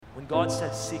When God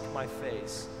said, seek my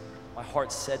face, my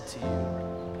heart said to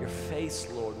you, your face,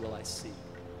 Lord, will I see.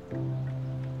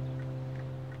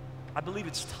 I believe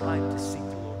it's time to seek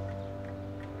the Lord.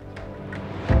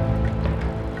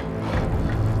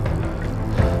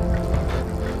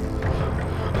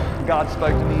 God spoke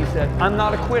to me, he said, I'm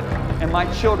not a quitter, and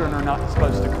my children are not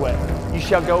supposed to quit. You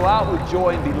shall go out with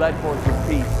joy and be led forth with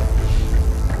peace.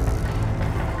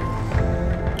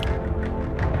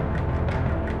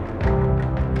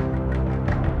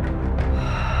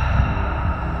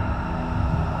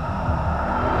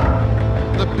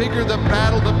 The bigger the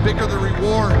battle, the bigger the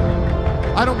reward.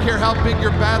 I don't care how big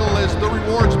your battle is, the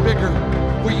reward's bigger.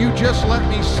 Will you just let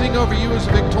me sing over you as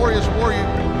a victorious warrior?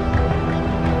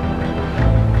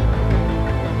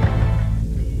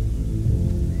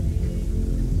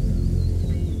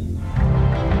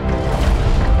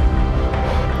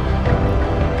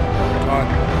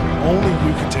 Only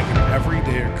you can take an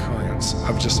everyday occurrence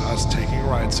of just us taking a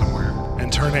ride somewhere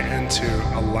and turn it into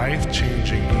a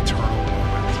life-changing, eternal moment.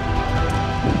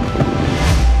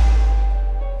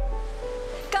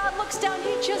 God looks down,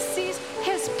 he just sees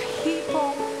his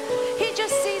people. He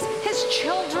just sees his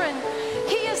children.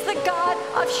 He is the God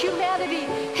of humanity.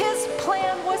 His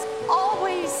plan was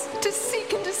always to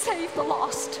seek and to save the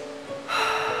lost.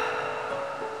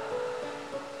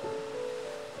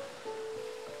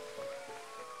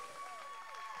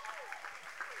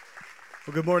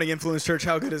 Well, good morning, Influence Church.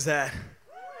 How good is that?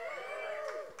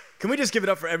 Can we just give it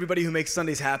up for everybody who makes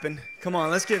Sundays happen? Come on,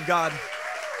 let's give God,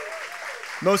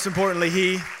 most importantly,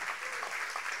 He,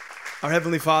 our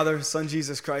Heavenly Father, Son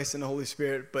Jesus Christ, and the Holy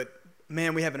Spirit. But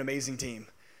man, we have an amazing team.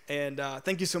 And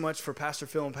thank you so much for Pastor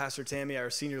Phil and Pastor Tammy, our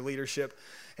senior leadership.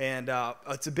 And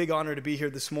it's a big honor to be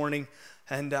here this morning.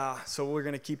 And so we're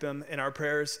going to keep them in our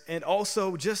prayers. And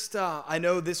also just, I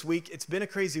know this week, it's been a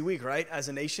crazy week, right, as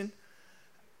a nation.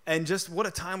 And just what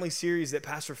a timely series that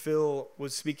Pastor Phil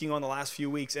was speaking on the last few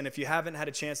weeks. And if you haven't had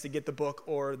a chance to get the book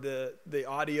or the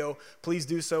audio, please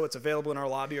do so. It's available in our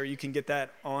lobby, or you can get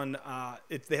that on,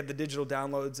 they have the digital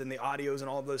downloads and the audios and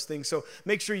all of those things. So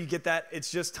make sure you get that.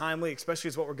 It's just timely, especially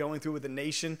as what we're going through with the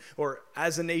nation or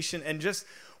as a nation. And just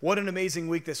what an amazing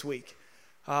week this week.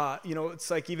 It's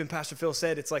like even Pastor Phil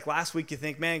said, it's like last week you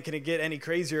think, man, can it get any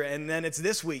crazier? And then it's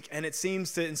this week. And it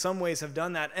seems to, in some ways, have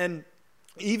done that. And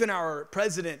even our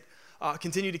president,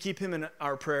 continue to keep him in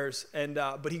our prayers. And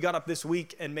but he got up this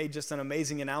week and made just an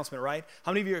amazing announcement, right?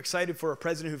 How many of you are excited for a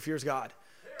president who fears God?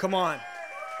 Come on.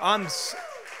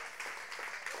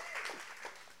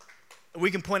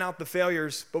 We can point out the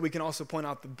failures, but we can also point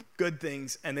out the good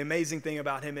things. And the amazing thing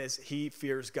about him is he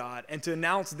fears God. And to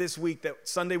announce this week that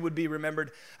Sunday would be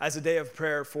remembered as a day of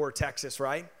prayer for Texas,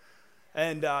 right?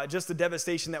 And just the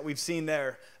devastation that we've seen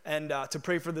there, and to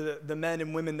pray for the men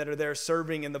and women that are there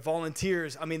serving and the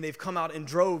volunteers. I mean, they've come out in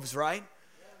droves, right?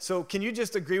 So can you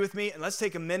just agree with me? And let's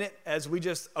take a minute as we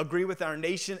just agree with our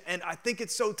nation. And I think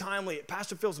it's so timely.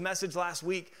 Pastor Phil's message last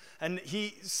week, and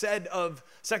he said of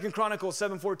 2 Chronicles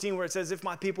 7:14, where it says, if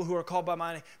my people who are called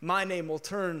by my name will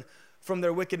turn from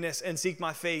their wickedness and seek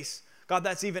my face. God,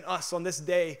 that's even us on this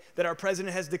day that our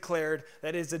president has declared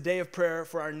that is a day of prayer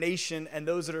for our nation and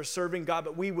those that are serving God,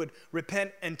 but we would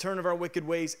repent and turn of our wicked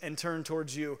ways and turn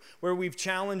towards you. Where we've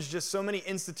challenged just so many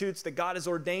institutes that God has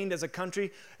ordained as a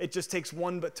country, it just takes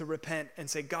one but to repent and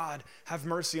say, God, have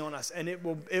mercy on us, and it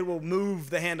will move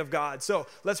the hand of God. So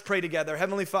let's pray together.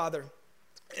 Heavenly Father,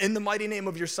 in the mighty name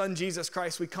of your Son, Jesus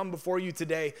Christ, we come before you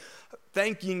today,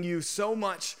 thanking you so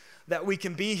much that we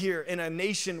can be here in a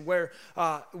nation where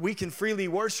we can freely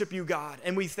worship you, God.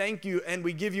 And we thank you and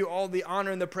we give you all the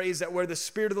honor and the praise that where the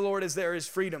Spirit of the Lord is, there is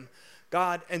freedom.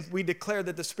 God, and we declare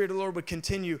that the Spirit of the Lord would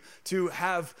continue to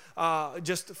have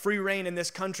just free reign in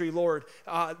this country, Lord.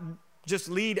 Just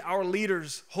lead our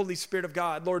leaders, Holy Spirit of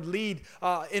God. Lord, lead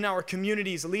in our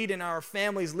communities, lead in our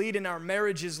families, lead in our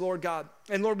marriages, Lord God.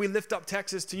 And Lord, we lift up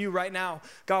Texas to you right now,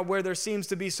 God, where there seems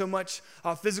to be so much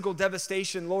physical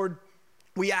devastation, Lord.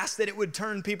 We ask that it would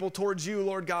turn people towards you,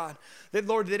 Lord God. That,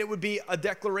 Lord, that it would be a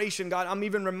declaration, God. I'm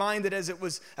even reminded as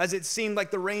it seemed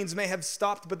like the rains may have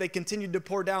stopped, but they continued to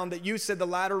pour down, that you said the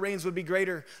latter rains would be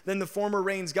greater than the former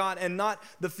rains, God, and not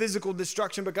the physical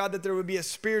destruction, but God, that there would be a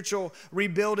spiritual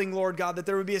rebuilding, Lord God, that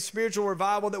there would be a spiritual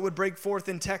revival that would break forth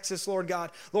in Texas, Lord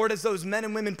God. Lord, as those men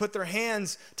and women put their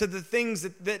hands to the things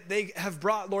that they have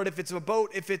brought, Lord, if it's a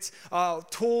boat, if it's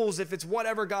tools, if it's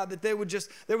whatever, God, that there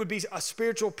would be a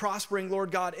spiritual prospering, Lord, Lord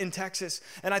God, in Texas.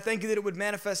 And I thank you that it would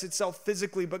manifest itself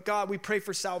physically. But God, we pray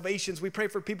for salvations. We pray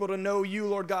for people to know you,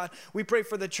 Lord God. We pray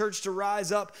for the church to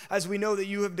rise up as we know that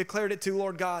you have declared it to,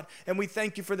 Lord God. And we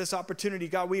thank you for this opportunity,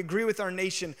 God. We agree with our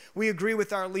nation. We agree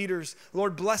with our leaders.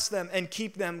 Lord, bless them and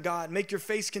keep them, God. Make your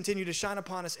face continue to shine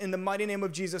upon us. In the mighty name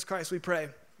of Jesus Christ, we pray.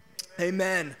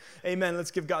 Amen. Amen. Let's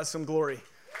give God some glory.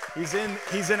 He's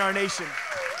in our nation.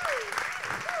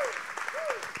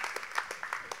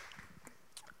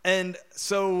 And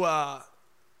so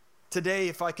today,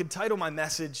 if I could title my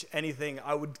message anything,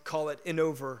 I would call it In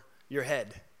Over Your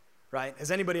Head, right? Has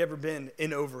anybody ever been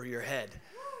in over your head?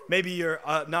 Maybe you're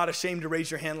not ashamed to raise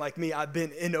your hand like me. I've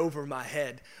been in over my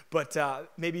head. But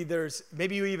maybe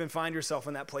you even find yourself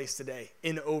in that place today,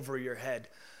 in over your head.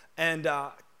 And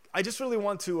I just really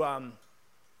want to, I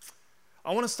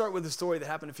want to start with a story that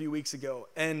happened a few weeks ago.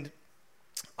 And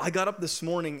I got up this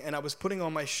morning and I was putting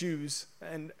on my shoes.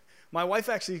 And my wife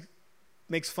actually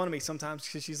makes fun of me sometimes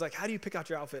because she's like, how do you pick out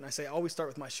your outfit? And I say, I always start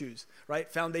with my shoes, right?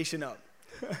 Foundation up.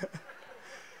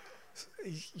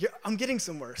 Yeah, I'm getting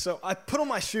somewhere. So I put on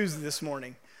my shoes this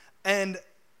morning. And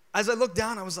as I looked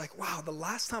down, I was like, wow, the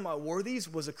last time I wore these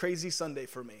was a crazy Sunday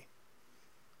for me.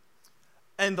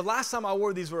 And the last time I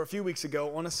wore these were a few weeks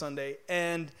ago on a Sunday.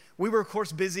 And we were, of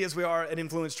course, busy as we are at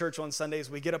Influence Church on Sundays.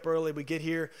 We get up early, we get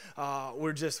here.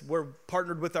 We're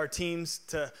partnered with our teams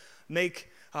to make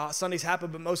Sundays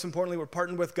happen. But most importantly, we're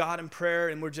partnered with God in prayer.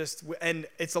 And and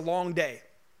it's a long day.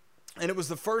 And it was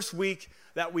the first week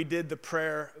that we did the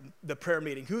prayer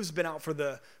meeting. Who's been out for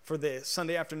the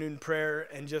Sunday afternoon prayer?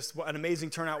 And just what an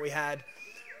amazing turnout we had.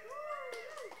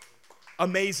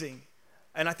 Amazing.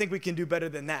 And I think we can do better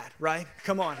than that, right?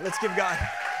 Come on, let's give God.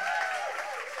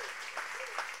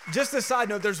 Just a side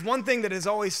note, there's one thing that has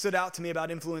always stood out to me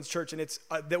about Influence Church, and it's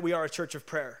that we are a church of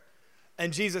prayer.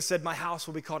 And Jesus said, my house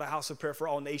will be called a house of prayer for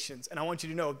all nations. And I want you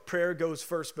to know, prayer goes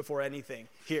first before anything.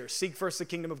 Here, seek first the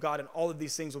kingdom of God, and all of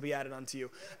these things will be added unto you.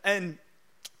 And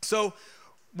so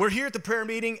we're here at the prayer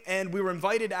meeting, and we were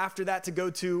invited after that to go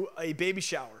to a baby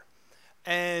shower.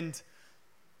 And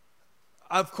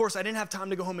of course, I didn't have time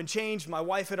to go home and change. My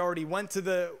wife had already went to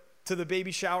the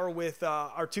baby shower with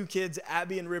our two kids,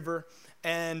 Abby and River,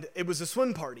 and it was a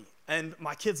swim party. And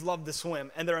my kids love to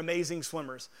swim, and they're amazing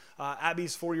swimmers.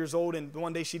 Abby's 4 years old, and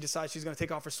one day she decides she's going to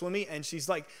take off her swimming, and she's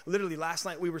like, literally last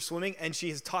night we were swimming, and she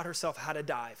has taught herself how to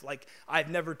dive. Like, I've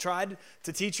never tried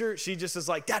to teach her. She just is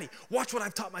like, Daddy, watch what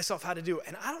I've taught myself how to do.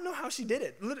 And I don't know how she did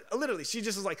it. Literally, she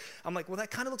just was like, I'm like, well,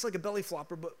 that kind of looks like a belly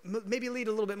flopper, but maybe lead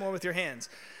a little bit more with your hands.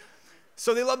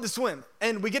 So they love to swim.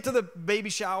 And we get to the baby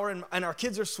shower, and our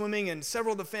kids are swimming, and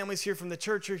several of the families here from the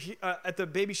church are at the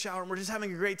baby shower, and we're just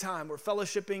having a great time. We're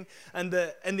fellowshipping, and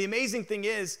the amazing thing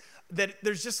is that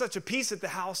there's just such a peace at the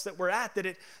house that we're at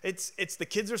that it's the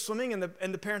kids are swimming, and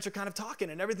the parents are kind of talking,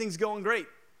 and everything's going great.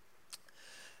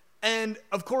 And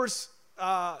of course,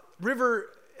 River,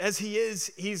 as he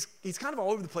is, he's kind of all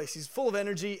over the place. He's full of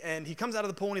energy, and he comes out of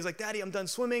the pool, and he's like, Daddy, I'm done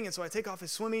swimming. And so I take off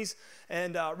his swimmies,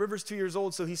 and River's 2 years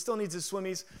old, so he still needs his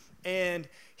swimmies. And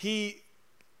he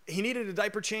needed a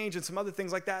diaper change and some other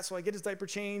things like that, so I get his diaper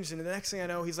changed, and the next thing I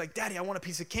know, he's like, Daddy, I want a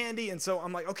piece of candy. And so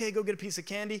I'm like, okay, go get a piece of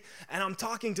candy. And I'm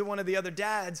talking to one of the other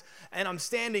dads, and I'm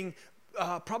standing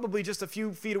probably just a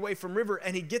few feet away from River,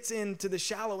 and he gets into the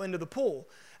shallow end of the pool.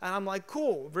 And I'm like,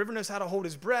 cool, River knows how to hold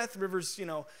his breath. River's,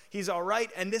 he's all right.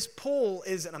 And this pool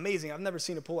is amazing. I've never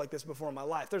seen a pool like this before in my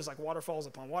life. There's like waterfalls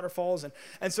upon waterfalls.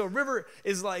 And so River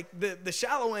is like, the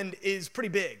shallow end is pretty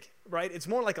big, right? It's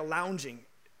more like a lounging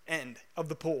end of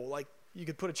the pool. Like you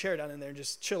could put a chair down in there and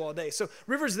just chill all day. So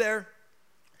River's there,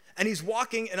 and he's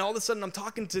walking, and all of a sudden I'm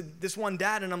talking to this one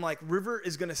dad, and I'm like, River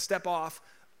is going to step off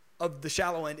of the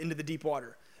shallow end into the deep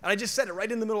water. And I just said it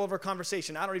right in the middle of our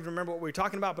conversation. I don't even remember what we were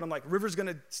talking about, but I'm like, River's going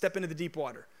to step into the deep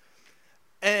water.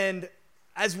 And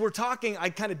as we're talking, I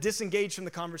kind of disengage from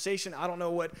the conversation. I don't know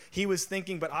what he was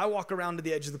thinking, but I walk around to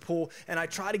the edge of the pool, and I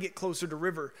try to get closer to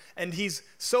River. And he's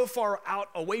so far out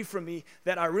away from me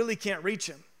that I really can't reach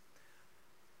him.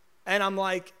 And I'm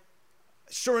like,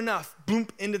 sure enough, boom,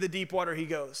 into the deep water he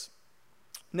goes.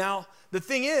 Now, the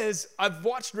thing is, I've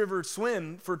watched River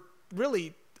swim for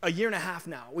really a year and a half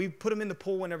now. We put them in the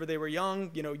pool whenever they were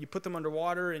young. You put them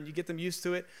underwater and you get them used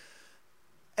to it.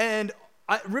 And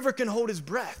River can hold his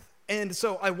breath. And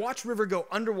so I watch River go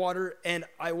underwater, and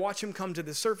I watch him come to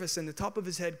the surface, and the top of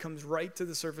his head comes right to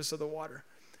the surface of the water.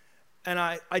 And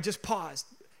I just paused.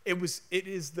 It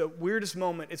is the weirdest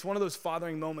moment. It's one of those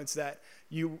fathering moments that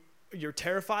you're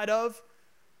terrified of,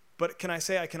 but can I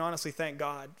say I can honestly thank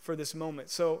God for this moment.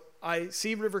 So I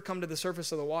see River come to the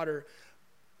surface of the water,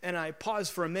 and I pause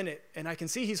for a minute, and I can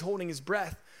see he's holding his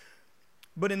breath.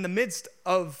 But in the midst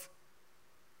of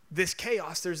this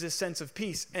chaos, there's this sense of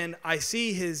peace. And I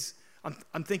see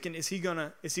I'm thinking, is he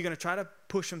gonna try to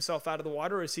push himself out of the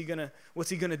water, or what's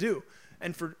he gonna do?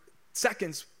 And for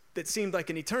seconds that seemed like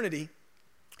an eternity,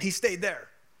 he stayed there.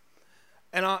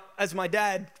 And as my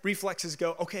dad, reflexes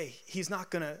go, okay, he's not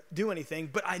gonna do anything.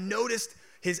 But I noticed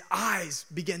his eyes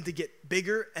began to get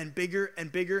bigger and bigger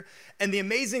and bigger. And the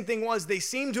amazing thing was, they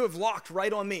seemed to have locked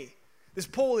right on me. This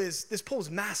pole is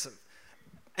massive.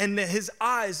 And his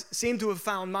eyes seemed to have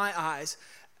found my eyes.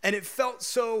 And it felt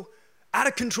so out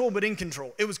of control, but in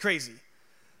control. It was crazy.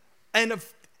 And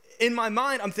in my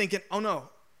mind, I'm thinking, oh no,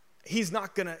 he's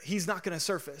not gonna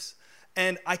surface.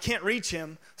 And I can't reach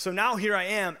him. So now here I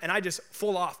am, and I just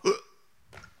full off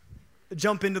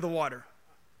jump into the water.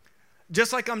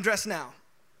 Just like I'm dressed now.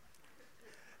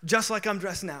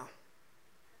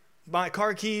 My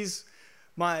car keys,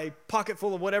 my pocket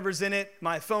full of whatever's in it,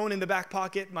 my phone in the back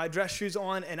pocket, my dress shoes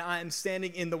on, and I am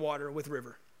standing in the water with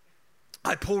River.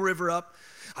 I pull River up,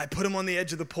 I put him on the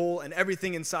edge of the pool, and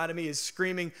everything inside of me is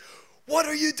screaming, what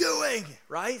are you doing,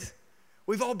 right?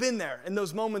 We've all been there in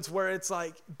those moments where it's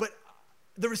like, but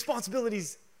the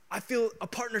responsibilities, I feel a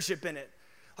partnership in it.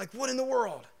 Like, what in the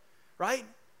world, right?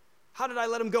 How did I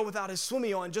let him go without his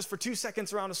swimmy on just for 2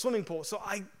 seconds around a swimming pool? So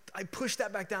I push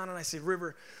that back down and I say,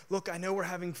 River, look, I know we're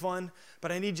having fun,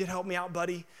 but I need you to help me out,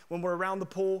 buddy. When we're around the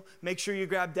pool, make sure you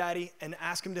grab Daddy and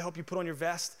ask him to help you put on your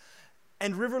vest.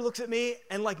 And River looks at me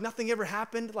and like nothing ever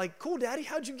happened. Like, cool, Daddy,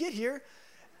 how'd you get here?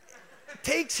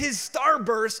 Takes his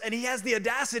Starburst and he has the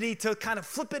audacity to kind of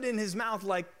flip it in his mouth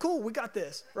like, cool, we got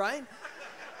this, right?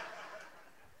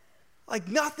 Like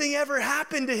nothing ever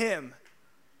happened to him.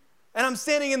 And I'm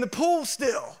standing in the pool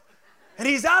still. And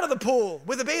he's out of the pool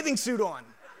with a bathing suit on.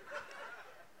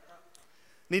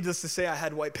 Needless to say, I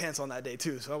had white pants on that day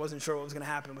too, so I wasn't sure what was going to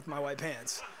happen with my white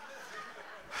pants.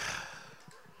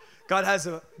 God has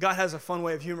a fun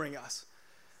way of humoring us.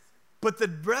 But the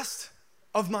rest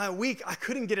of my week, I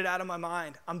couldn't get it out of my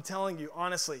mind. I'm telling you,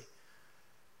 honestly.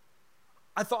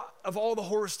 I thought of all the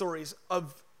horror stories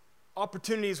of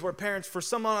opportunities where parents, for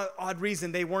some odd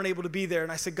reason, they weren't able to be there.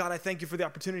 And I said, God, I thank you for the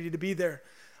opportunity to be there.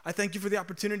 I thank you for the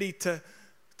opportunity to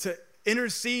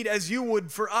intercede as you would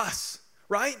for us,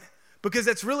 right? Because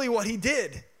that's really what he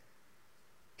did.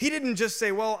 He didn't just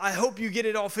say, well, I hope you get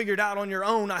it all figured out on your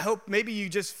own. I hope maybe you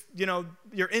just,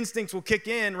 your instincts will kick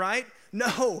in, right?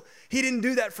 No, he didn't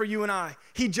do that for you and I.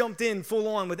 He jumped in full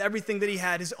on with everything that he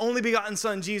had, his only begotten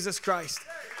son, Jesus Christ.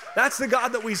 That's the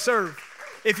God that we serve.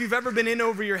 If you've ever been in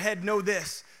over your head, know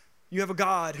this. You have a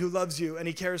God who loves you and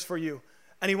he cares for you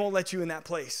and he won't let you in that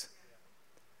place.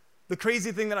 The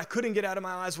crazy thing that I couldn't get out of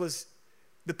my eyes was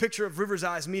the picture of River's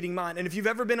eyes meeting mine. And if you've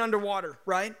ever been underwater,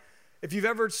 right? If you've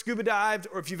ever scuba dived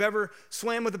or if you've ever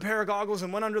swam with a pair of goggles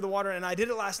and went under the water, and I did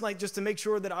it last night just to make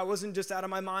sure that I wasn't just out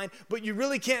of my mind, but you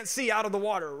really can't see out of the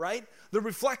water, right? The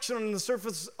reflection on the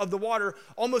surface of the water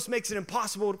almost makes it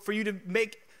impossible for you to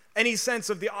make any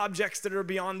sense of the objects that are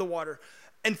beyond the water.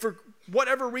 And for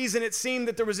whatever reason, it seemed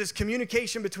that there was this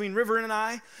communication between River and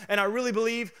I really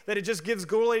believe that it just gives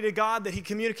glory to God that he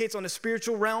communicates on a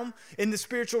spiritual realm, in the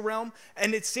spiritual realm.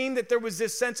 And it seemed that there was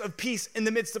this sense of peace in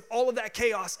the midst of all of that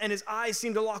chaos, and his eyes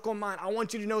seemed to lock on mine. I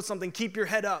want you to know something. Keep your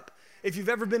head up. If you've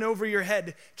ever been over your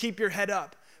head, keep your head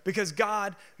up. Because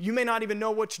God, you may not even know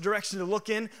which direction to look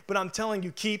in, but I'm telling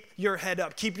you, keep your head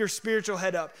up. Keep your spiritual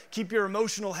head up. Keep your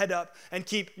emotional head up. And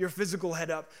keep your physical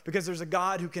head up. Because there's a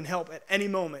God who can help at any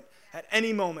moment. At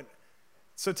any moment.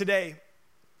 So today,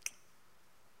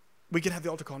 we can have the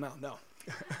altar call now. No.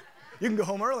 You can go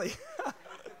home early.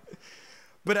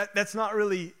 But that's not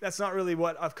really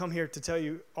what I've come here to tell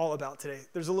you all about today.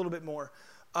 There's a little bit more.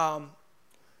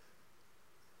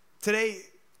 Today,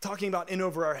 talking about in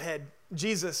over our head,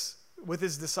 Jesus with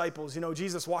his disciples,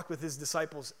 Jesus walked with his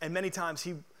disciples, and many times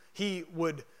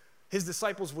his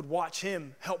disciples would watch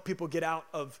him help people get out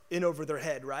of in over their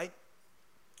head, right?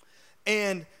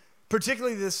 And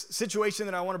particularly this situation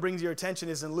that I want to bring to your attention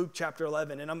is in Luke chapter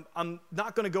 11. And I'm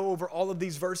not going to go over all of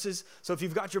these verses. So if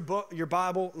you've got your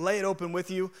Bible, lay it open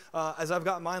with you as I've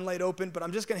got mine laid open. But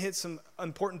I'm just going to hit some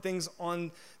important things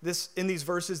in these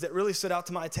verses that really stood out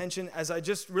to my attention as I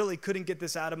just really couldn't get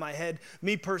this out of my head,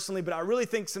 me personally. But I really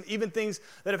think some even things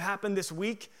that have happened this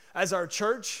week as our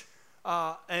church.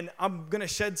 And I'm going to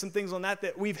shed some things on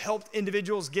that we've helped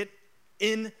individuals get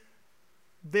in.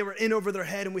 They were in over their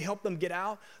head and we helped them get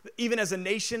out. Even as a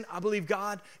nation, I believe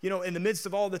God, in the midst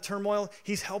of all the turmoil,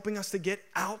 he's helping us to get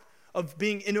out of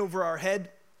being in over our head.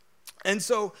 And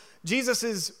so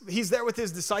he's there with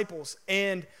his disciples.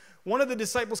 And one of the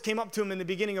disciples came up to him in the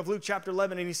beginning of Luke chapter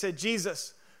 11 and he said,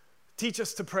 Jesus, teach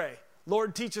us to pray.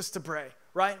 Lord, teach us to pray,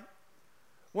 right?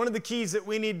 one of the keys that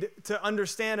we need to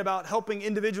understand about helping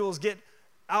individuals get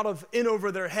in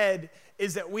over their head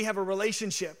is that we have a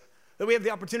relationship, that we have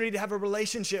the opportunity to have a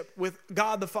relationship with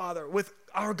God the Father, with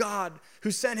our God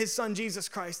who sent his son Jesus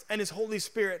Christ and his Holy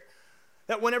Spirit.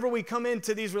 That whenever we come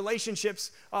into these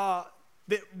relationships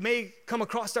that may come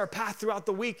across our path throughout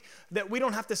the week, that we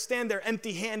don't have to stand there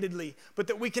empty-handedly, but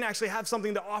that we can actually have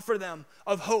something to offer them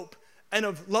of hope and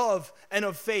of love and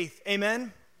of faith.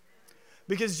 Amen?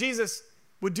 Because Jesus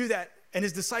would do that, and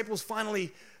his disciples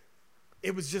finally,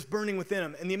 it was just burning within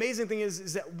them. And the amazing thing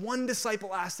is that one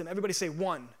disciple asked him, everybody say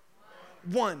one.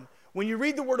 One. When you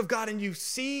read the word of God and you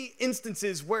see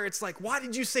instances where it's like, why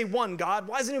did you say one, God?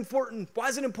 Why is it important? Why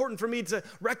is it important for me to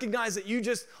recognize that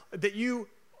you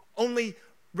only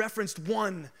referenced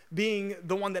one being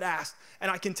the one that asked?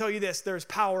 And I can tell you this, there's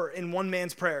power in one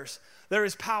man's prayers. There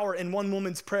is power in one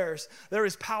woman's prayers. There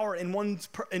is power in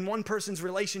one person's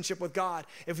relationship with God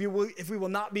if we will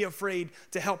not be afraid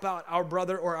to help out our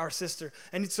brother or our sister.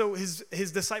 And so his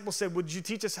disciples said, would you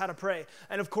teach us how to pray?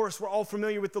 And of course, we're all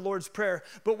familiar with the Lord's Prayer.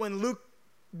 But when Luke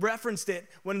referenced it,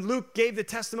 when Luke gave the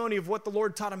testimony of what the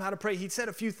Lord taught him how to pray, he said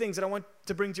a few things that I want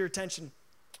to bring to your attention.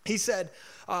 He said,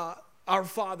 our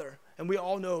Father, and we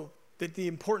all know that the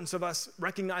importance of us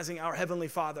recognizing our Heavenly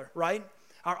Father, right?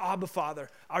 Our Abba Father,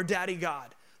 our Daddy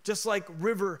God. Just like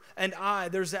River and I,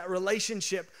 there's that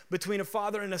relationship between a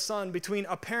father and a son, between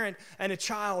a parent and a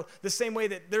child, the same way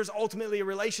that there's ultimately a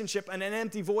relationship and an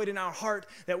empty void in our heart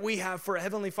that we have for a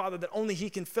Heavenly Father that only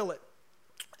he can fill it.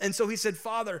 And so he said,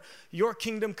 Father, your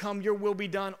kingdom come, your will be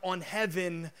done on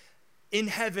heaven, in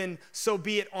heaven, so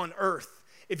be it on earth.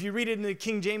 If you read it in the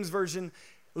King James Version,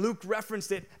 Luke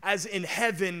referenced it as in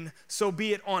heaven, so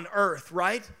be it on earth,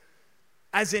 right?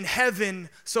 As in heaven,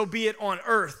 so be it on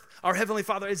earth. Our Heavenly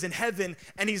Father is in heaven,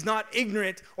 and he's not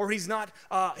ignorant, or he's not,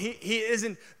 he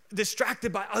isn't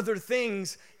distracted by other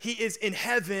things. He is in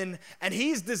heaven, and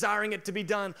he's desiring it to be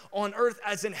done on earth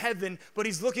as in heaven, but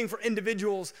he's looking for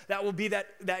individuals that will be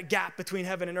that gap between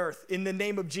heaven and earth in the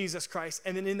name of Jesus Christ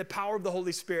and then in the power of the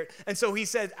Holy Spirit. And so he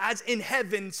said, as in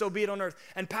heaven, so be it on earth.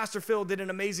 And Pastor Phil did an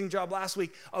amazing job last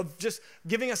week of just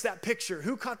giving us that picture.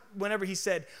 Who caught whenever he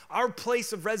said, our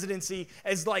place of residency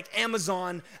is like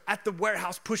Amazon at the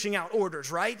warehouse pushing out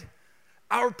orders, right?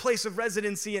 Our place of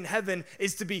residency in heaven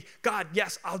is to be, God,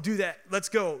 yes, I'll do that. Let's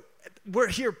go. We're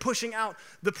here pushing out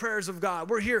the prayers of God.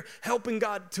 We're here helping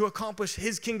God to accomplish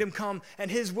his kingdom come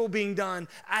and his will being done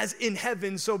as in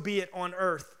heaven, so be it on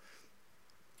earth.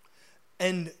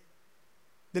 And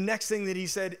the next thing that he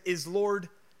said is, Lord,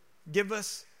 give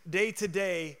us day to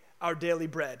day our daily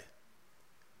bread.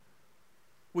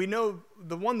 We know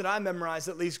the one that I memorized,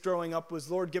 at least growing up,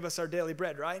 was, Lord, give us our daily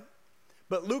bread, right?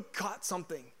 But Luke caught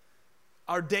something.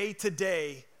 Our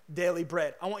day-to-day daily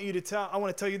bread. I want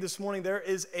to tell you this morning, there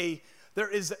is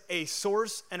a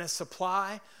source and a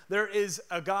supply. There is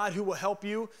a God who will help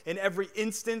you in every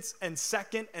instance and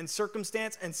second and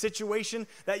circumstance and situation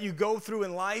that you go through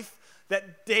in life.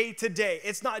 That day to day,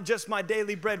 it's not just my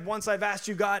daily bread. Once I've asked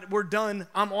you, God, we're done,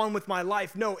 I'm on with my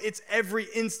life. No, it's every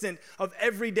instant of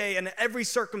every day and every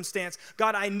circumstance.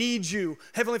 God, I need you.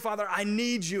 Heavenly Father, I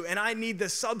need you, and I need the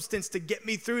substance to get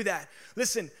me through that.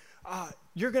 Listen,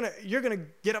 you're gonna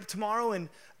get up tomorrow and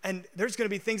there's gonna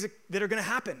be things that are gonna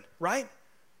happen, right?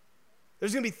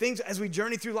 There's gonna be things as we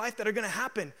journey through life that are gonna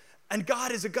happen. And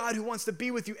God is a God who wants to be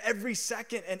with you every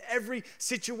second and every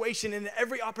situation and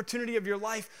every opportunity of your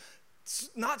life.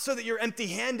 Not so that you're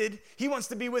empty-handed. He wants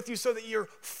to be with you so that you're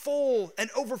full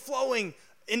and overflowing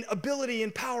in ability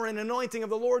and power and anointing of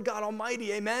the Lord God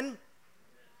Almighty. Amen?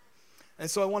 And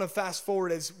so I want to fast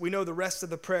forward as we know the rest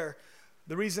of the prayer.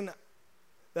 The reason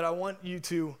that I want you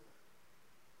to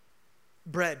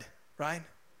bread, right?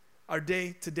 Our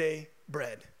day-to-day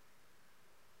bread.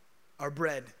 Our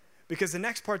bread. Because the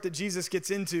next part that Jesus gets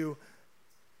into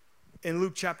in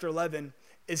Luke chapter 11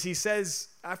 is he says,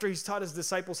 after he's taught his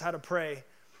disciples how to pray,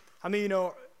 how many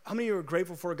of you are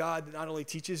grateful for a God that not only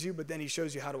teaches you, but then he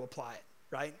shows you how to apply it,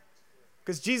 right?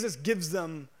 Because Jesus gives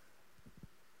them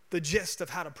the gist of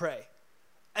how to pray.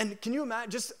 And can you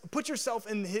imagine, just put yourself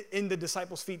in the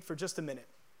disciples' feet for just a minute.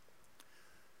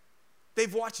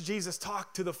 They've watched Jesus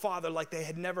talk to the Father like they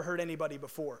had never heard anybody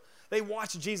before. They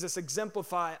watched Jesus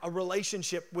exemplify a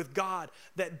relationship with God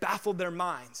that baffled their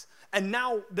minds. And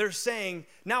now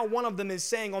now one of them is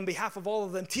saying on behalf of all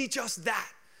of them, teach us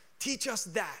that. Teach us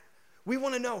that. We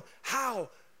want to know, how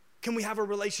can we have a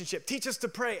relationship? Teach us to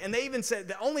pray. And they even said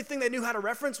the only thing they knew how to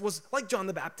reference was like John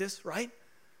the Baptist, right?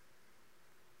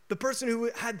 The person who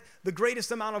had the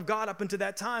greatest amount of God up until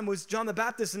that time was John the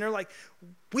Baptist. And they're like,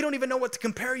 we don't even know what to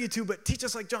compare you to, but teach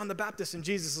us like John the Baptist. And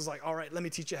Jesus is like, all right, let me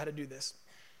teach you how to do this.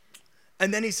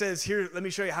 And then he says, here, let me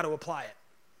show you how to apply it.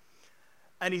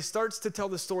 And he starts to tell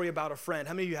the story about a friend.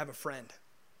 How many of you have a friend?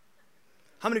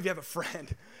 How many of you have a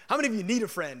friend? How many of you need a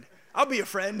friend? I'll be a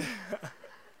friend.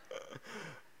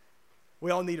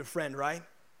 We all need a friend, right?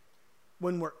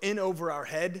 When we're in over our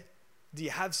head, do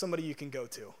you have somebody you can go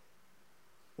to?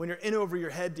 When you're in over your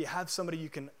head, do you have somebody you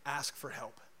can ask for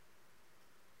help?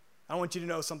 I want you to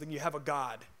know something. You have a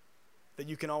God that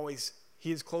you can always,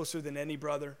 he is closer than any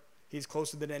brother. He's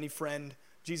closer than any friend.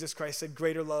 Jesus Christ said,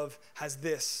 greater love has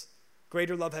this.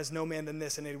 Greater love has no man than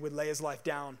this, and it would lay his life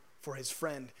down for his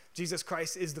friend. Jesus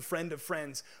Christ is the friend of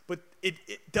friends, but it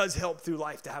does help through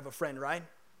life to have a friend, right?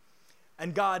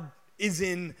 And God is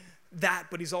in that,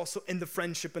 but he's also in the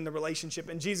friendship and the relationship.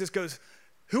 And Jesus goes,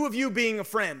 who of you being a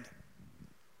friend?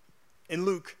 In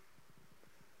Luke,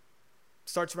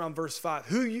 starts around verse 5.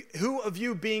 Who of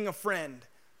you being a friend,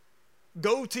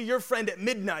 go to your friend at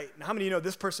midnight. Now, how many of you know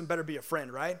this person better be a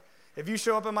friend, right? If you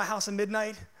show up at my house at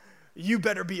midnight, you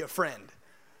better be a friend.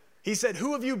 He said,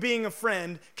 who of you being a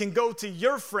friend can go to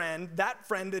your friend, that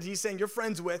friend that he's saying you're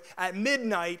friends with, at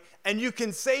midnight, and you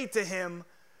can say to him,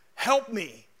 help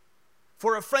me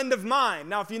for a friend of mine.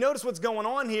 Now, if you notice what's going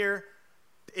on here,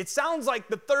 it sounds like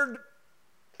the third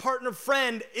partner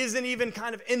friend isn't even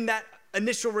kind of in that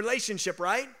initial relationship,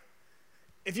 right?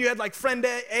 If you had like friend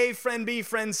A, friend B,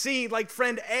 friend C, like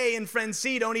friend A and friend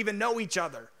C don't even know each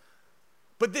other.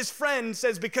 But this friend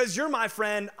says, because you're my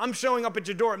friend, I'm showing up at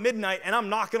your door at midnight and I'm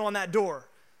knocking on that door.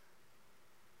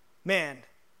 Man,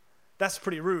 that's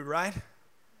pretty rude, right?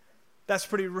 That's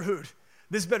pretty rude.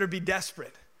 This better be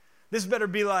desperate. This better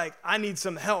be like, I need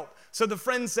some help. So the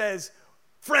friend says,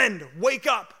 friend, wake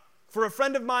up, for a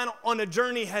friend of mine on a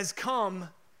journey has come,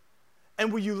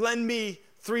 and will you lend me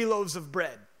 3 loaves of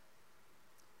bread?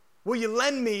 Will you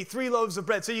lend me 3 loaves of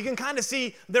bread? So you can kind of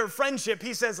see their friendship.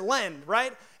 He says lend,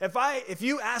 right? If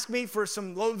you ask me for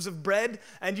some loaves of bread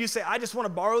and you say, I just want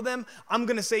to borrow them, I'm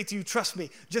going to say to you, trust me,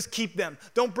 just keep them.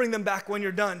 Don't bring them back when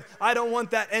you're done. I don't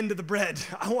want that end of the bread.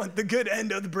 I want the good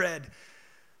end of the bread.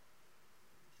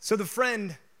 So the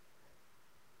friend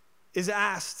is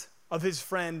asked of his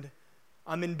friend,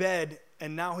 I'm in bed,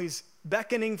 and now he's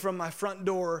beckoning from my front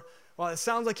door. Well, it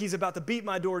sounds like he's about to beat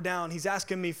my door down. He's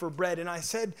asking me for bread. And I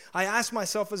asked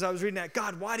myself as I was reading that,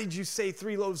 God, why did you say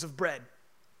 3 loaves of bread?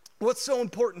 What's so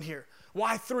important here?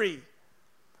 Why 3?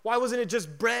 Why wasn't it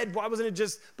just bread?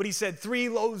 But he said 3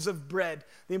 loaves of bread.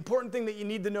 The important thing that you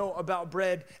need to know about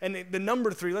bread, and the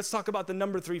number 3, let's talk about the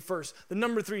number 3 first. The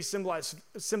number 3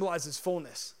 symbolizes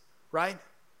fullness, right?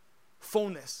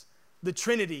 Fullness. The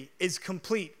Trinity is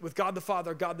complete with God the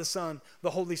Father, God the Son, the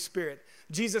Holy Spirit.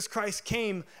 Jesus Christ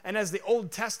came, and as the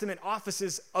Old Testament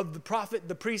offices of the prophet,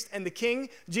 the priest, and the king,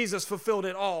 Jesus fulfilled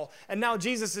it all. And now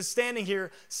Jesus is standing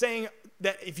here saying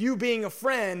that if you being a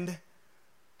friend,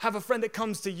 have a friend that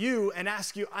comes to you and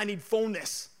asks you, I need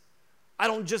fullness. I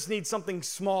don't just need something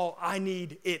small, I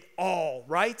need it all,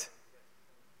 right?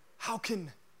 I'm going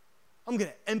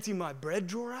to empty my bread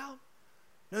drawer out?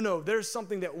 No, there's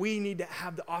something that we need to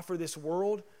have to offer this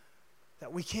world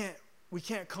that we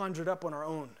can't conjure it up on our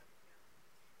own.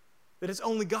 That it's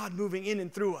only God moving in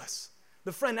and through us.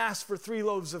 The friend asked for 3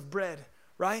 loaves of bread,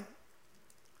 right?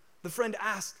 The friend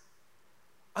asked,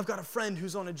 I've got a friend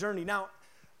who's on a journey. Now,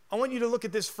 I want you to look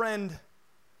at this friend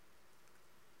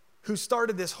who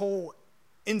started this whole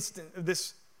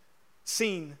this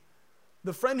scene.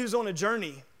 The friend who's on a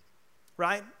journey,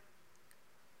 right?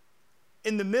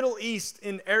 In the Middle East,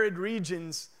 in arid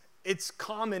regions, it's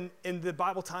common in the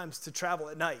Bible times to travel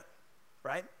at night,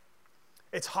 right?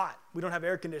 It's hot. We don't have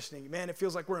air conditioning. Man, it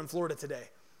feels like we're in Florida today.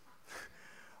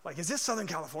 Like, is this Southern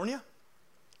California?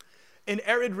 In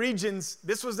arid regions,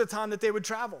 this was the time that they would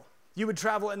travel. You would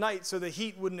travel at night so the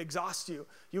heat wouldn't exhaust you.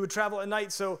 You would travel at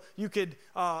night so you could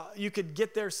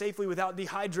get there safely without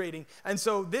dehydrating. And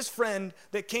so this friend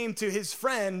that came to his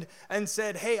friend and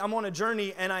said, hey, I'm on a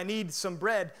journey and I need some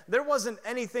bread. There wasn't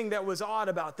anything that was odd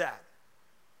about that.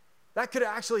 That could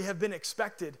actually have been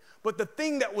expected. But the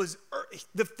thing that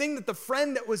the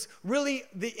friend that was really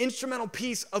the instrumental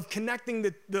piece of connecting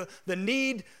the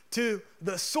need to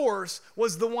the source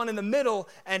was the one in the middle,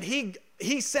 and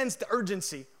he sensed the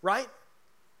urgency, right?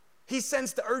 He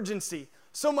sensed the urgency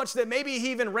so much that maybe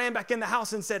he even ran back in the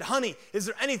house and said, honey, is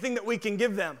there anything that we can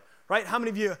give them? Right? How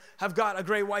many of you have got a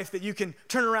great wife that you can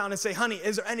turn around and say, honey,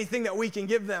 is there anything that we can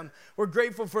give them? We're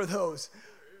grateful for those.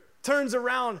 Turns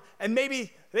around and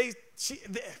maybe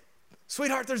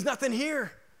sweetheart, there's nothing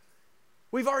here.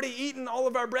 We've already eaten all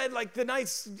of our bread. Like the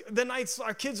nights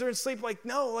our kids are asleep. Like,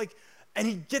 no, like, and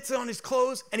he gets on his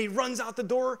clothes and he runs out the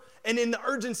door. And in the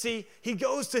urgency, he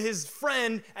goes to his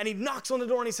friend and he knocks on the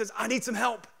door and he says, I need some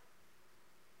help.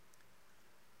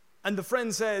 And the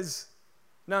friend says,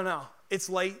 no, it's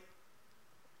late.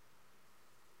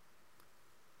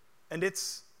 And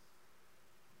it's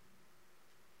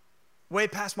way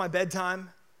past my bedtime.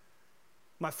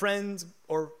 My friend,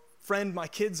 my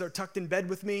kids are tucked in bed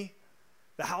with me.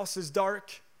 The house is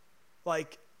dark.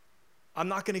 Like, I'm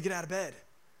not going to get out of bed.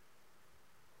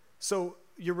 So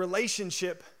your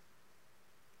relationship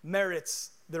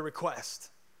merits the request.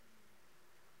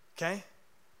 Okay?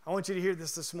 I want you to hear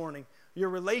this morning. Your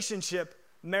relationship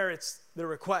merits the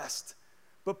request,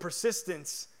 but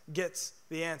persistence gets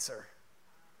the answer.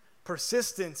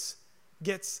 Persistence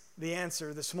gets the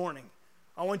answer this morning.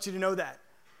 I want you to know that.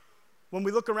 When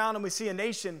we look around and we see a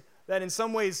nation that in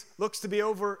some ways looks to be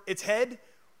over its head,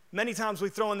 many times we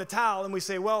throw in the towel and we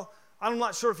say, well, I'm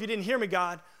not sure if you didn't hear me,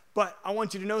 God, but I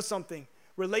want you to know something.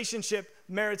 Relationship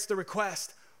merits the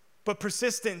request, but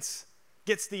persistence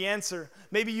gets the answer.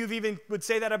 Maybe you've even would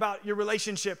say that about your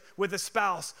relationship with a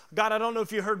spouse. God, I don't know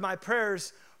if you heard my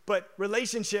prayers, but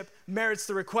relationship merits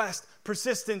the request.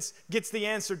 Persistence gets the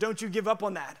answer. Don't you give up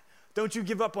on that. Don't you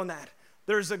give up on that.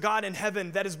 There's a God in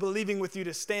heaven that is believing with you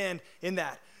to stand in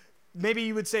that. Maybe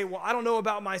you would say, well, I don't know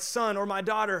about my son or my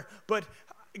daughter, but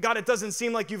God, it doesn't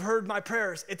seem like you've heard my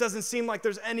prayers. It doesn't seem like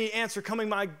there's any answer coming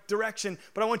my direction,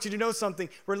 but I want you to know something.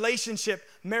 Relationship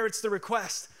merits the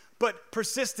request, but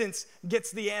persistence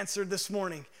gets the answer this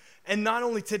morning. And not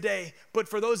only today, but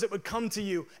for those that would come to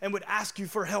you and would ask you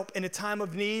for help in a time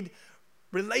of need,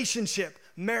 relationship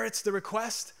merits the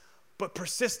request, but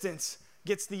persistence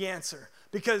gets the answer.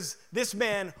 Because this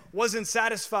man wasn't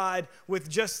satisfied with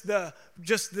just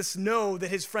this no that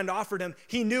his friend offered him.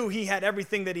 He knew he had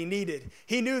everything that he needed.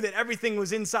 He knew that everything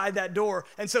was inside that door,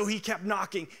 and so he kept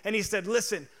knocking. And he said,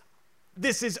 listen,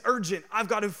 this is urgent. I've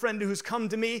got a friend who's come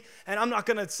to me, and I'm not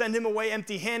going to send him away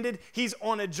empty-handed. He's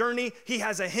on a journey. He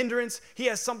has a hindrance. He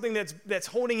has something that's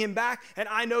holding him back, and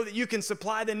I know that you can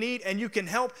supply the need, and you can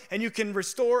help, and you can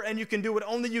restore, and you can do what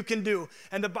only you can do.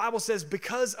 And the Bible says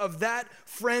because of that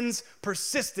friend's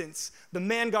persistence, the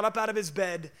man got up out of his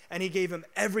bed, and he gave him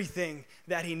everything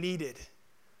that he needed.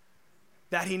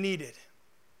 That he needed.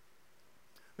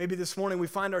 Maybe this morning we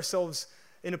find ourselves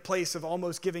in a place of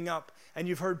almost giving up. And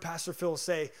you've heard Pastor Phil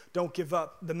say, don't give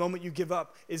up. The moment you give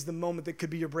up is the moment that could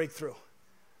be your breakthrough.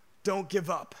 Don't give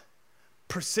up.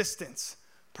 Persistence.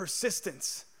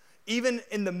 Persistence. Even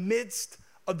in the midst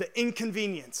of the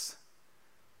inconvenience.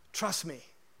 Trust me.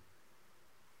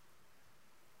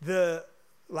 The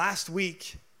last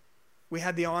week, we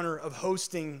had the honor of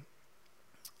hosting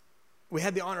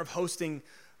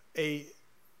a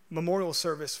memorial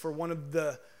service for one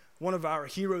of our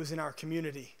heroes in our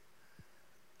community.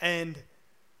 And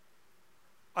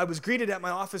I was greeted at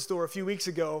my office door a few weeks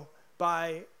ago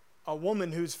by a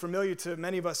woman who's familiar to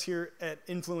many of us here at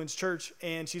Influence Church,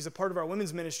 and she's a part of our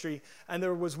women's ministry. And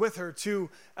there was with her two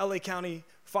LA County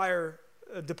Fire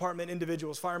Department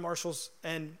individuals, fire marshals,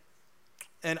 and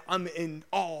I'm in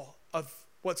awe of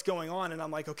what's going on. And I'm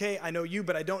like, okay, I know you,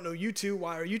 but I don't know you two.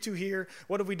 Why are you two here?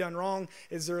 What have we done wrong?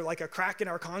 Is there like a crack in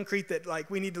our concrete that like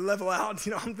we need to level out?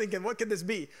 You know, I'm thinking, what could this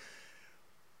be?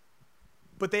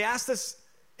 But they asked us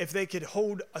if they could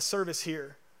hold a service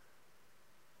here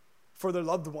for their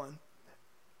loved one.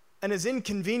 And as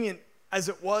inconvenient as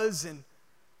it was, and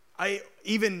I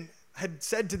even had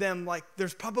said to them, like,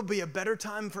 there's probably a better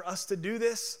time for us to do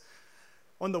this.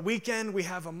 On the weekend, we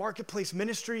have a marketplace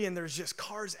ministry, and there's just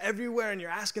cars everywhere, and you're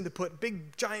asking to put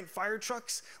big, giant fire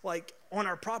trucks, like, on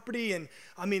our property. And,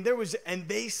 I mean, and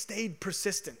they stayed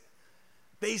persistent.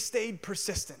 They stayed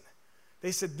persistent.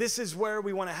 They said, this is where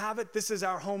we want to have it. This is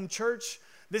our home church.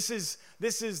 This is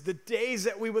the days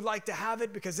that we would like to have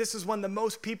it, because this is when the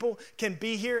most people can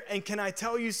be here. And can I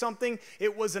tell you something?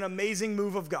 It was an amazing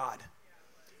move of God.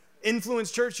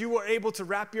 Influence Church, you were able to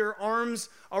wrap your arms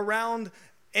around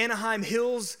Anaheim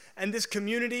Hills and this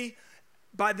community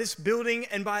by this building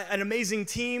and by an amazing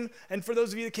team. And for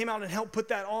those of you that came out and helped put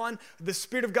that on, the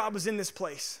Spirit of God was in this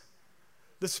place.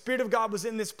 The Spirit of God was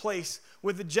in this place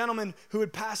with a gentleman who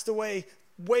had passed away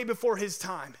way before his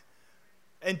time,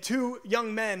 and two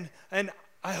young men. And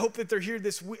I hope that they're here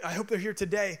this week. I hope they're here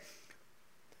today.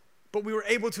 But we were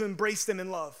able to embrace them in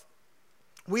love.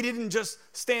 We didn't just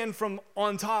stand from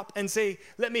on top and say,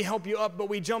 let me help you up, but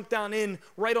we jumped down in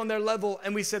right on their level,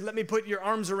 and we said, let me put your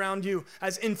arms around you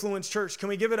as Influence Church. Can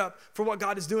we give it up for what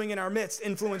God is doing in our midst,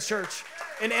 Influence Church,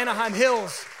 in Anaheim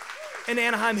Hills, in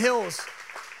Anaheim Hills.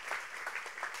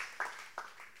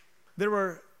 There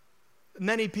were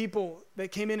many people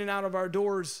that came in and out of our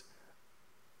doors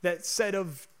that said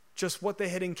of just what they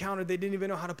had encountered, they didn't even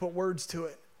know how to put words to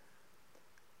it.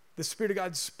 The Spirit of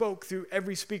God spoke through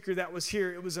every speaker that was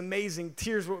here. It was amazing.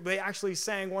 They actually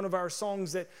sang one of our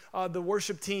songs that the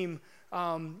worship team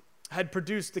had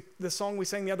produced, the song we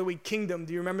sang the other week, Kingdom.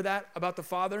 Do you remember that, about the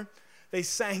Father? They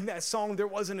sang that song. There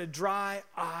wasn't a dry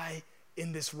eye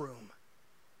in this room.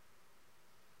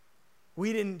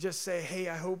 We didn't just say, hey,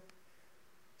 I hope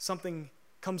something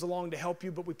comes along to help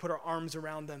you, but we put our arms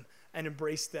around them and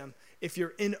embrace them. If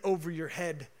you're in over your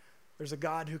head, there's a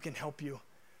God who can help you.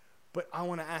 But I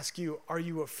want to ask you, are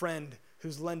you a friend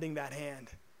who's lending that hand?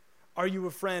 Are you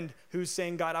a friend who's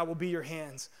saying, God, I will be your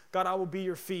hands. God, I will be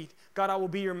your feet. God, I will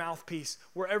be your mouthpiece.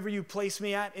 Wherever you place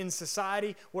me at in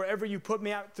society, wherever you put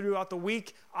me at throughout the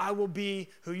week, I will be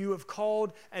who you have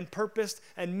called and purposed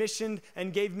and missioned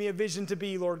and gave me a vision to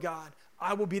be, Lord God.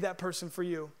 I will be that person for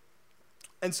you.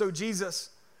 And so Jesus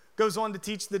goes on to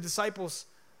teach the disciples.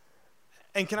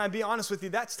 And can I be honest with you?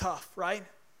 That's tough, right?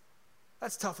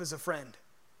 That's tough as a friend.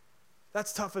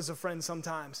 That's tough as a friend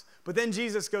sometimes. But then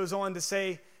Jesus goes on to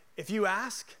say, if you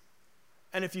ask,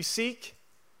 and if you seek,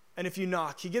 and if you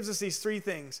knock. He gives us these three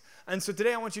things. And so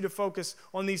today I want you to focus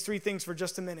on these three things for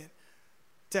just a minute.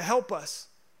 To help us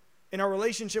in our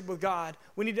relationship with God,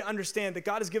 we need to understand that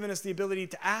God has given us the ability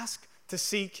to ask, to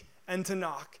seek, and to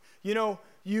knock. You know,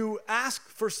 you ask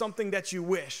for something that you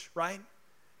wish, right?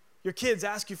 Your kids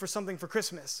ask you for something for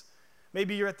Christmas.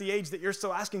 Maybe you're at the age that you're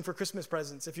still asking for Christmas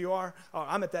presents. If you are,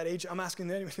 I'm at that age, I'm asking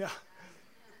them anyway.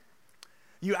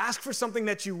 You ask for something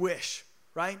that you wish,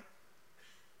 right?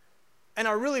 And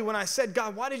when I said,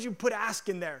 God, why did you put ask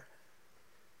in there?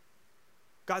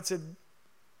 God said,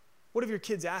 what have your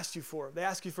kids asked you for? They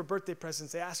ask you for birthday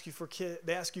presents. They ask you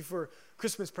for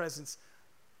Christmas presents.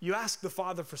 You ask the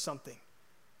Father for something.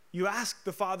 You ask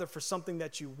the Father for something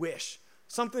that you wish,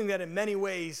 something that in many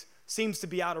ways seems to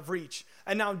be out of reach.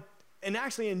 And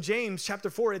actually in James chapter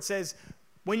 4, it says,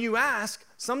 when you ask,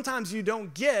 sometimes you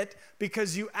don't get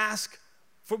because you ask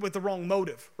with the wrong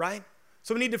motive, right?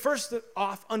 So we need to first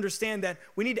off understand that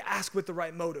we need to ask with the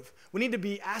right motive. We need to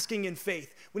be asking in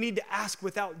faith. We need to ask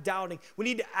without doubting. We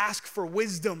need to ask for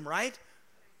wisdom, right?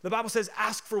 The Bible says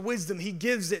ask for wisdom. He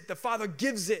gives it. The Father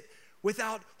gives it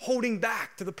without holding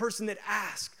back to the person that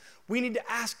asks. We need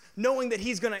to ask knowing that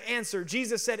he's going to answer.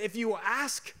 Jesus said, if you will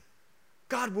ask,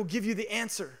 God will give you the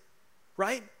answer,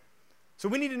 right? So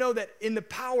we need to know that in the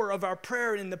power of our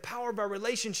prayer and in the power of our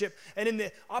relationship and in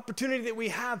the opportunity that we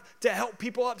have to help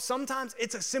people up, sometimes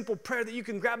it's a simple prayer that you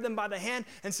can grab them by the hand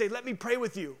and say, let me pray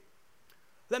with you.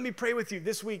 Let me pray with you.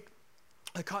 This week,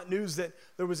 I caught news that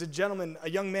there was a gentleman, a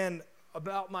young man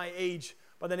about my age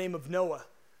by the name of Noah,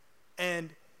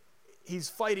 and he's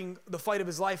fighting the fight of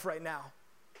his life right now.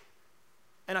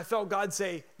 And I felt God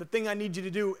say, the thing I need you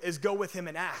to do is go with him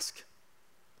and ask.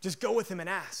 Just go with him and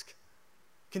ask.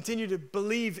 Continue to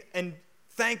believe and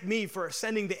thank me for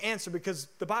sending the answer, because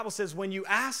the Bible says when you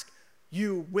ask,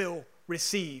 you will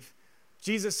receive.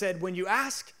 Jesus said, when you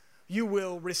ask, you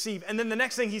will receive. And then the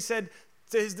next thing he said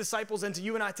to his disciples and to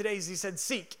you and I today is he said,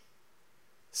 seek.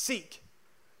 Seek.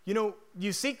 You know,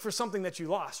 you seek for something that you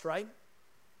lost, right?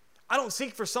 I don't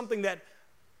seek for something that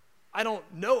I don't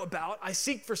know about. I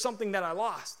seek for something that I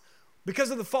lost.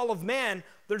 Because of the fall of man,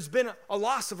 there's been a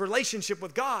loss of relationship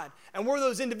with God. And we're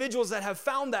those individuals that have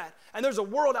found that. And there's a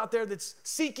world out there that's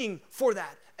seeking for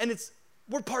that. And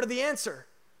we're part of the answer.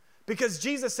 Because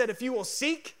Jesus said, if you will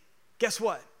seek, guess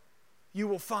what? You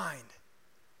will find.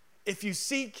 If you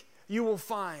seek, you will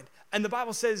find. And the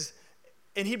Bible says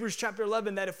in Hebrews chapter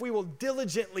 11 that if we will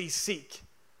diligently seek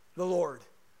the Lord,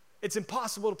 it's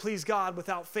impossible to please God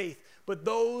without faith. But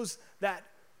those that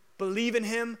believe in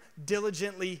him,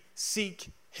 diligently seek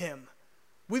him.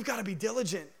 We've got to be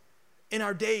diligent in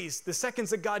our days. The seconds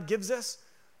that God gives us,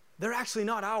 they're actually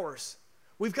not ours.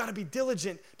 We've got to be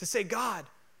diligent to say, God,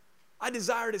 I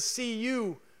desire to see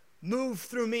you move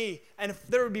through me. And if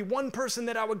there would be one person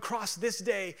that I would cross this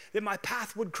day, that my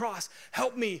path would cross,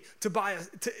 help me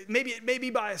maybe it may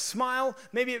be by a smile,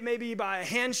 maybe it may be by a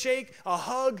handshake, a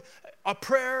hug, a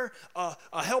prayer, a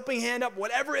helping hand up,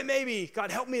 whatever it may be. God,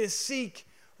 help me to seek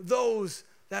those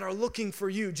that are looking for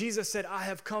you. Jesus said, I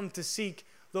have come to seek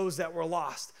those that were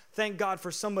lost. Thank God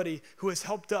for somebody who has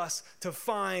helped us to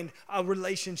find a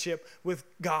relationship with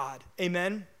God.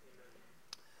 Amen?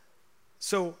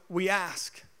 So we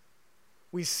ask,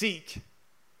 we seek,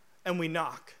 and we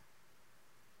knock.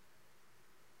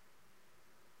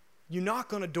 You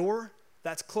knock on a door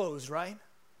that's closed, right?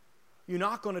 You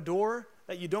knock on a door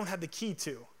that you don't have the key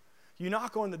to. You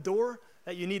knock on the door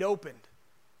that you need opened.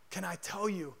 Can I tell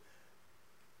you,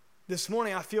 this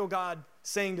morning I feel God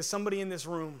saying to somebody in this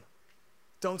room,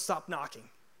 don't stop knocking.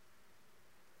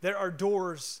 There are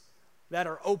doors that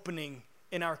are opening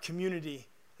in our community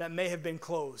that may have been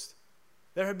closed.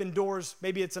 There have been doors,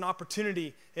 maybe it's an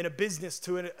opportunity in a business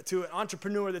to an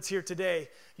entrepreneur that's here today.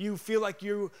 You feel like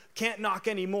you can't knock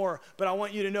anymore, but I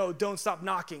want you to know, don't stop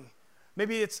knocking.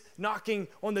 Maybe it's knocking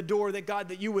on the door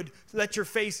that you would let your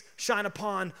face shine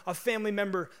upon a family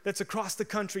member that's across the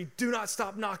country. Do not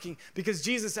stop knocking, because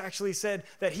Jesus actually said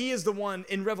that he is the one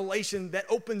in Revelation that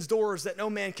opens doors that no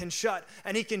man can shut,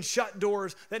 and he can shut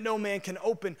doors that no man can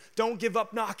open. Don't give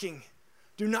up knocking.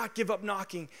 Do not give up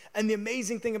knocking. And the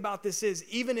amazing thing about this is,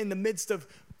 even in the midst of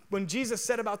when Jesus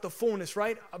said about the fullness,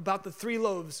 right? About the 3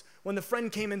 loaves, when the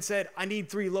friend came and said, I need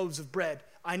 3 loaves of bread.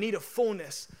 I need a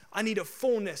fullness. I need a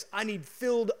fullness. I need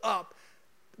filled up.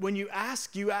 When you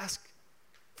ask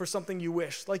for something you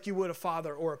wish, like you would a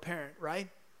father or a parent, right?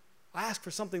 I ask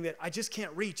for something that I just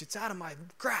can't reach. It's out of my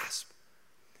grasp.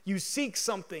 You seek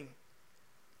something.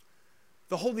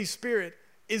 The Holy Spirit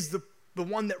is the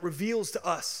one that reveals to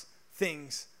us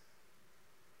things.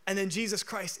 And then Jesus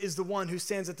Christ is the one who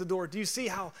stands at the door. Do you see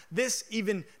how this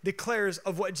even declares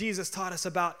of what Jesus taught us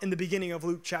about in the beginning of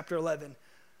Luke chapter 11?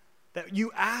 That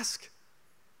you ask,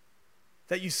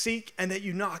 that you seek, and that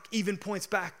you knock even points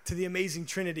back to the amazing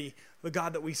Trinity, the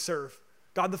God that we serve.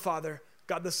 God the Father,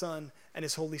 God the Son, and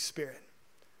his Holy Spirit.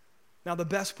 Now the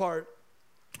best part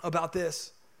about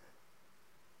this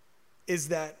is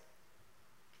that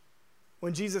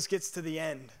when Jesus gets to the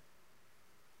end,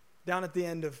 down at the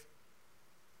end of,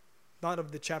 not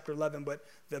of the chapter 11, but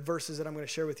the verses that I'm going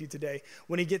to share with you today,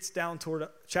 when he gets down toward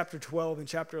chapter 12 and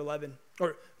chapter 11,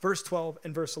 or verse 12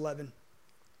 and verse 11,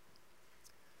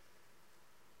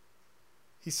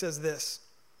 he says this.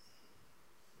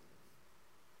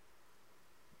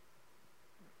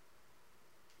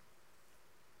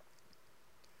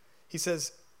 He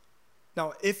says,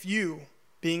 now if you,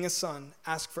 being a son,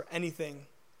 ask for anything,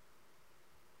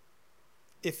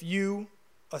 if you,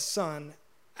 a son,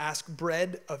 ask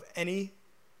bread of any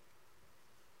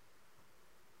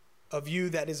of you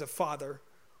that is a father,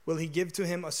 will he give to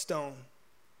him a stone?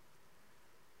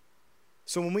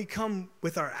 So when we come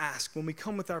with our ask, when we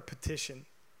come with our petition,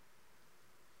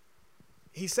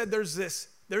 he said there's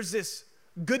this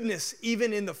goodness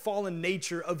even in the fallen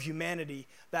nature of humanity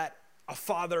that a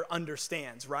father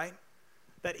understands, right?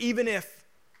 That even if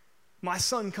my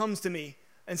son comes to me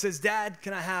and says, Dad,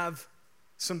 can I have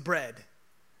some bread?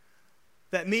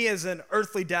 That me as an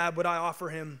earthly dad, would I offer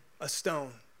him a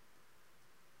stone?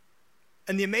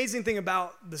 And the amazing thing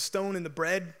about the stone and the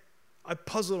bread, I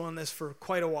puzzled on this for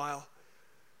quite a while,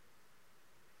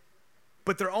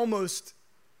 but they're almost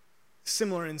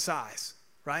similar in size,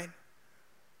 right?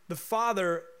 The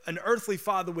father, an earthly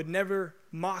father, would never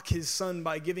mock his son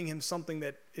by giving him something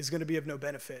that is going to be of no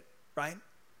benefit, right?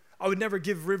 I would never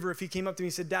give River, if he came up to me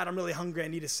and said, Dad, I'm really hungry, I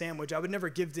need a sandwich. I would never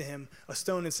give to him a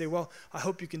stone and say, well, I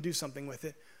hope you can do something with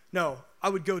it. No, I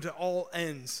would go to all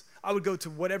ends. I would go to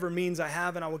whatever means I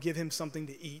have, and I will give him something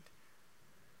to eat.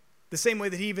 The same way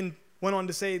that he even went on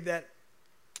to say that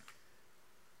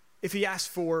if he asked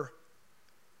for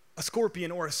a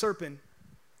scorpion or a serpent,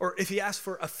 or if he asked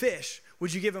for a fish,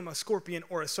 would you give him a scorpion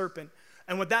or a serpent?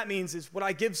 And what that means is, would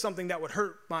I give something that would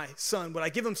hurt my son? Would I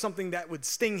give him something that would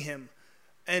sting him?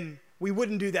 And we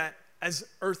wouldn't do that as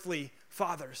earthly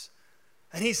fathers.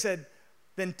 And he said,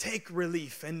 then take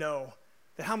relief and know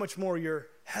that how much more your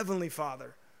heavenly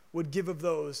Father would give of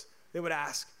those that would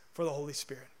ask for the Holy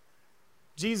Spirit.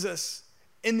 Jesus,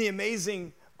 in the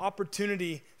amazing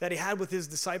opportunity that he had with his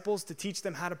disciples to teach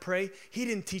them how to pray, he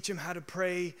didn't teach them how to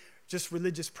pray just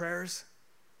religious prayers.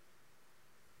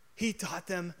 He taught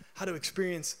them how to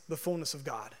experience the fullness of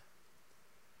God.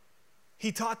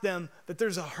 He taught them that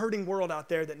there's a hurting world out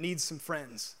there that needs some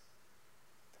friends.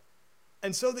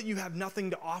 And so that you have nothing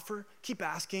to offer, keep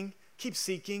asking, keep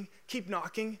seeking, keep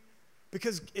knocking.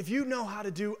 Because if you know how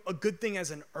to do a good thing as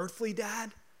an earthly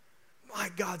dad, my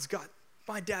dad's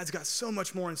got so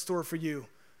much more in store for you.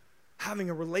 Having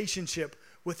a relationship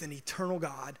with an eternal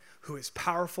God who is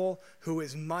powerful, who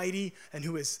is mighty, and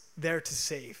who is there to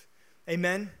save.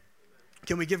 Amen?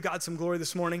 Can we give God some glory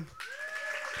this morning?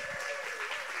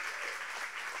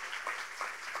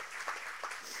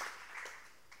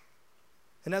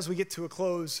 And as we get to a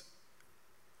close,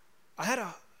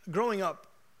 growing up,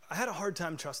 I had a hard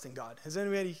time trusting God. Has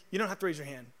anybody, you don't have to raise your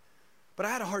hand, but I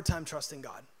had a hard time trusting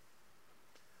God.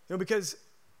 Because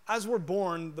as we're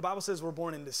born, the Bible says we're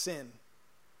born into sin.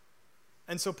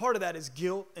 And so part of that is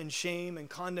guilt and shame and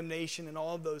condemnation and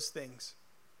all of those things.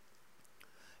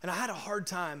 And I had a hard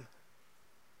time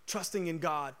trusting in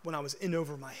God when I was in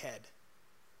over my head.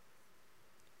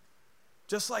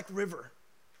 Just like River.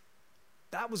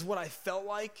 That was what I felt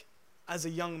like as a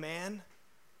young man.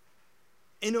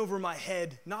 In over my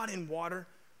head, not in water,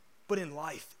 but in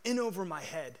life, in over my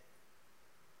head.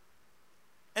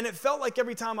 And it felt like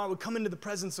every time I would come into the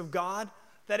presence of God,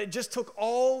 that it just took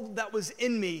all that was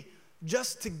in me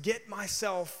just to get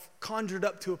myself conjured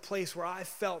up to a place where I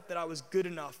felt that I was good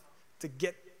enough to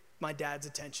get my dad's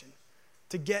attention,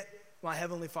 to get my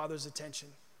Heavenly Father's attention.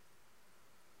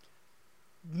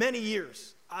 Many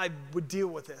years I would deal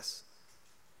with this,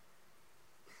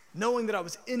 knowing that I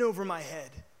was in over my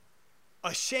head,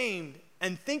 ashamed,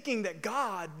 and thinking that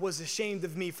God was ashamed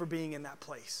of me for being in that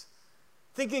place.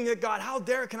 Thinking that, God, how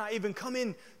dare can I even come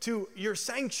into your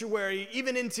sanctuary,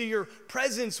 even into your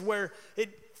presence where it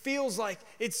feels like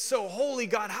it's so holy,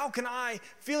 God. How can I,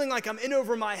 feeling like I'm in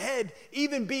over my head,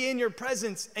 even be in your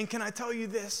presence? And can I tell you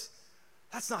this?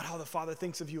 That's not how the Father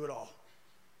thinks of you at all.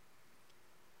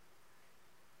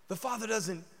 The Father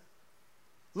doesn't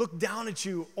look down at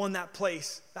you on that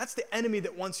place. That's the enemy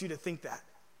that wants you to think that.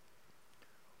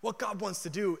 What God wants to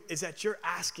do is at your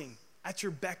asking, at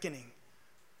your beckoning,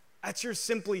 at your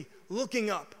simply looking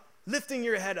up, lifting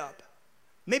your head up,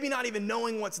 maybe not even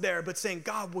knowing what's there, but saying,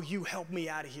 God, will you help me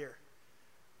out of here?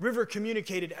 River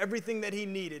communicated everything that he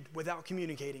needed without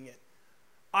communicating it.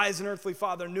 I, as an earthly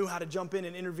father, knew how to jump in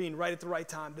and intervene right at the right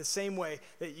time, the same way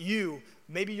that you,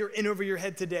 maybe you're in over your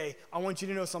head today. I want you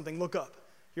to know something. Look up.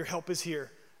 Your help is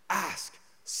here. Ask,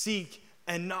 seek,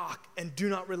 and knock, and do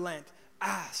not relent.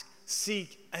 Ask,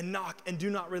 seek, and knock, and do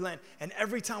not relent. And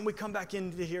every time we come back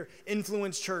into here,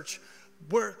 Influence Church,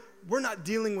 we're not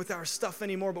dealing with our stuff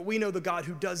anymore, but we know the God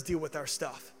who does deal with our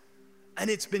stuff. And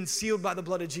it's been sealed by the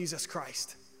blood of Jesus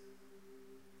Christ.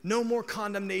 No more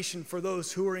condemnation for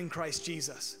those who are in Christ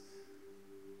Jesus.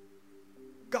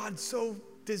 God so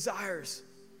desires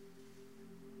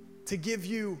to give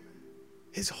you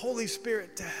his Holy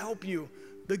Spirit to help you.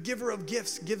 The giver of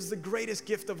gifts gives the greatest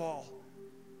gift of all,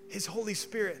 his Holy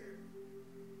Spirit.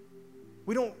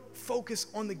 We don't focus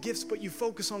on the gifts, but you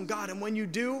focus on God. And when you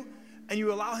do, and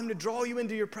you allow him to draw you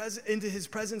into his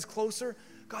presence closer,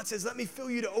 God says, let me fill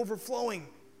you to overflowing.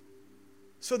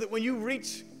 So that when you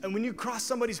reach and when you cross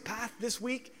somebody's path this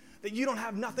week, that you don't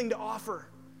have nothing to offer,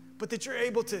 but that you're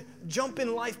able to jump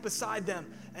in life beside them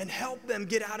and help them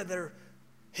get out of their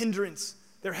hindrance,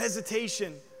 their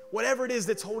hesitation, whatever it is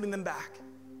that's holding them back.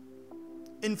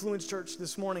 Influence Church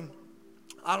this morning,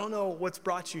 I don't know what's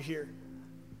brought you here.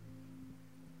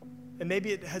 And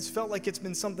maybe it has felt like it's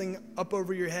been something up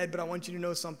over your head, but I want you to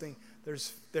know something.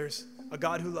 There's a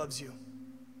God who loves you.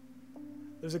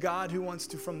 There's a God who wants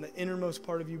to, from the innermost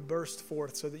part of you, burst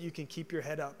forth so that you can keep your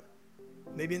head up.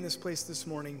 Maybe in this place this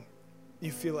morning,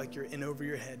 you feel like you're in over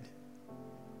your head.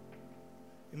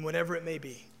 And whatever it may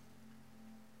be,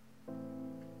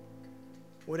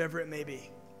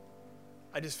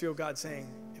 I just feel God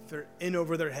saying, if they're in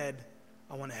over their head,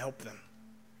 I want to help them.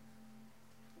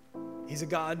 He's a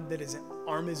God that his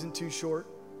arm isn't too short.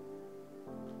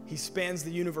 He spans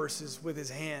the universes with his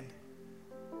hand.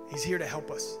 He's here to help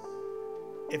us.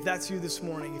 If that's you this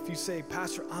morning, if you say,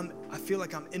 Pastor, I feel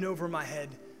like I'm in over my head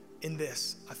in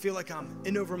this. I feel like I'm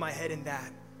in over my head in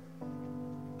that.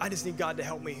 I just need God to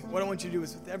help me. What I want you to do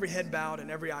is with every head bowed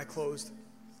and every eye closed,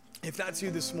 if that's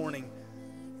you this morning,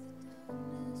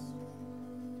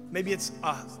 maybe it's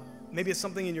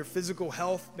something in your physical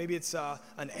health, maybe it's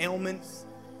an ailment,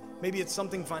 maybe it's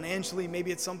something financially,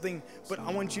 maybe it's something, but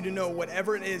I want you to know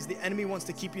whatever it is, the enemy wants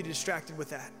to keep you distracted with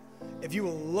that. If you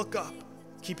will look up,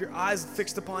 keep your eyes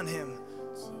fixed upon him,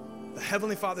 the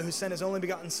Heavenly Father who sent his only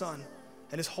begotten Son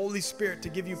and his Holy Spirit to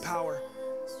give you power,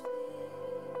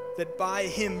 that by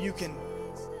him you can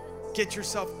get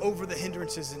yourself over the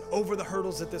hindrances and over the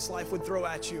hurdles that this life would throw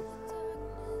at you.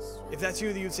 If that's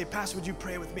you, that you'd say, Pastor, would you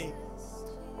pray with me?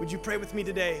 Would you pray with me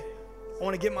today? I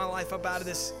want to get my life up out of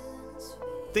this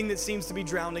thing that seems to be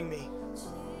drowning me.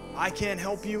 I can't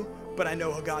help you, but I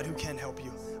know a God who can help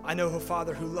you. I know a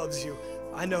Father who loves you.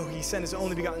 I know he sent his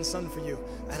only begotten Son for you,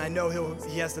 and I know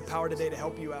he has the power today to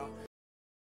help you out.